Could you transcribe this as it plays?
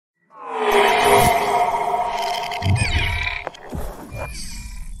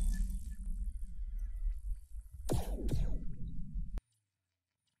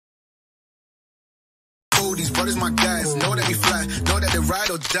ride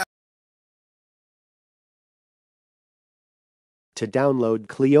or die. To download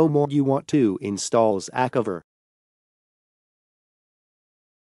Cleo more, you want to install Opbee.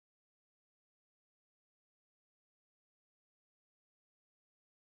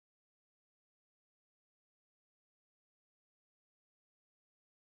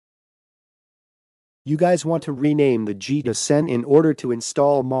 You guys want to rename the G2Sen in order to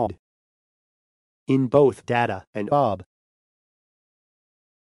install mod in both data and Opbee.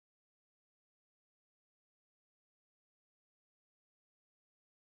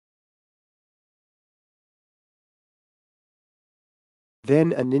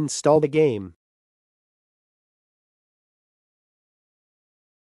 Then uninstall the game.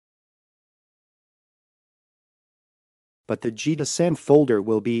 But the G2Sen folder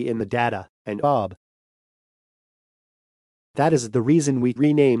will be in the data and Opbee. That is the reason we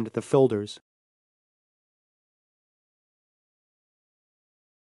renamed the folders.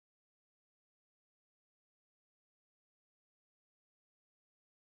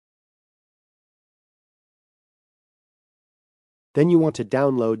 Then you want to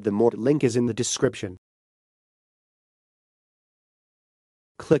download the mod link is in the description.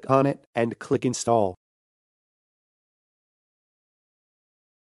 Click on it and click install.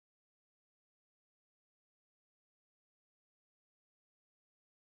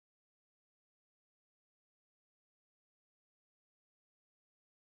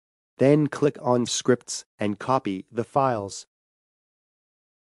 Then click on scripts and copy the files.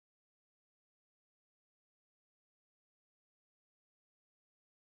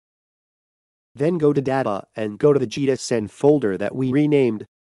 Then go to data and go to the G2Sen folder that we renamed.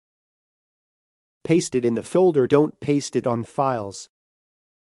 Paste it in the folder, don't paste it on files.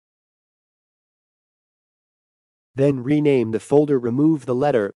 Then rename the folder, remove the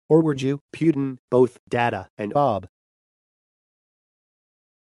letter or word you put in both data and Opbee.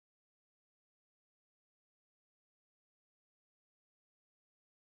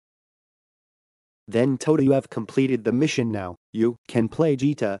 Then total you have completed the mission. Now you can play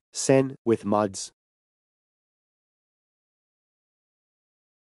G2Sen with mods.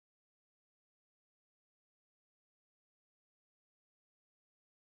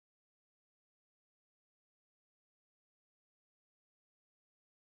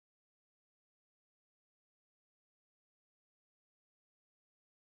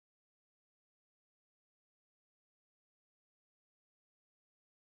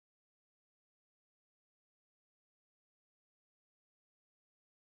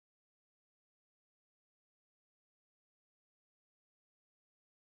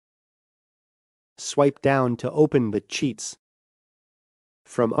 Swipe down to open the cheats.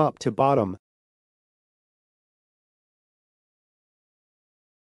 From up to bottom.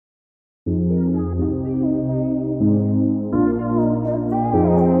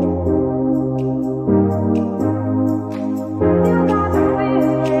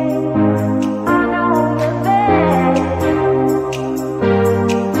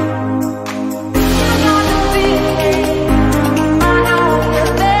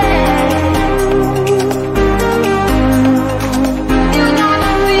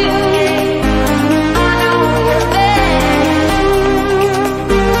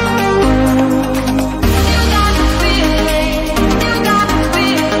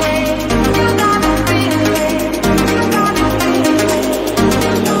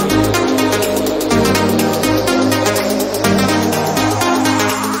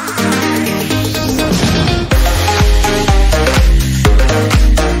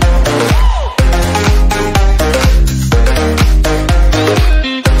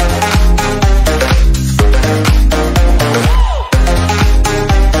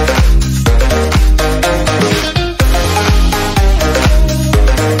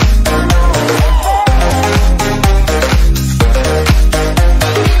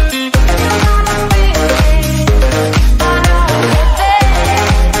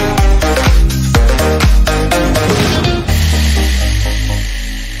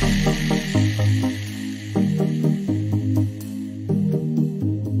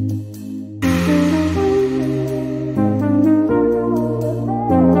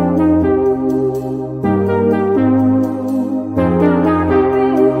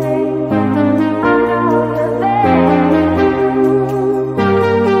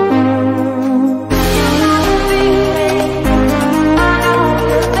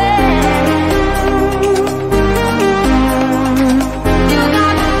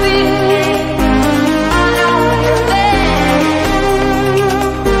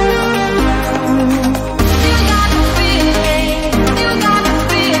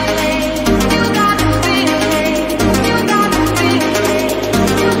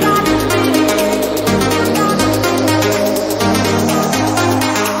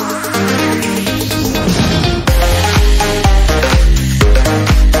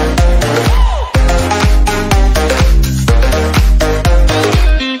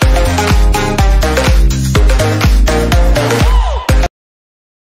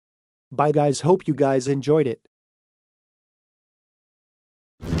 Bye guys, hope you guys enjoyed it.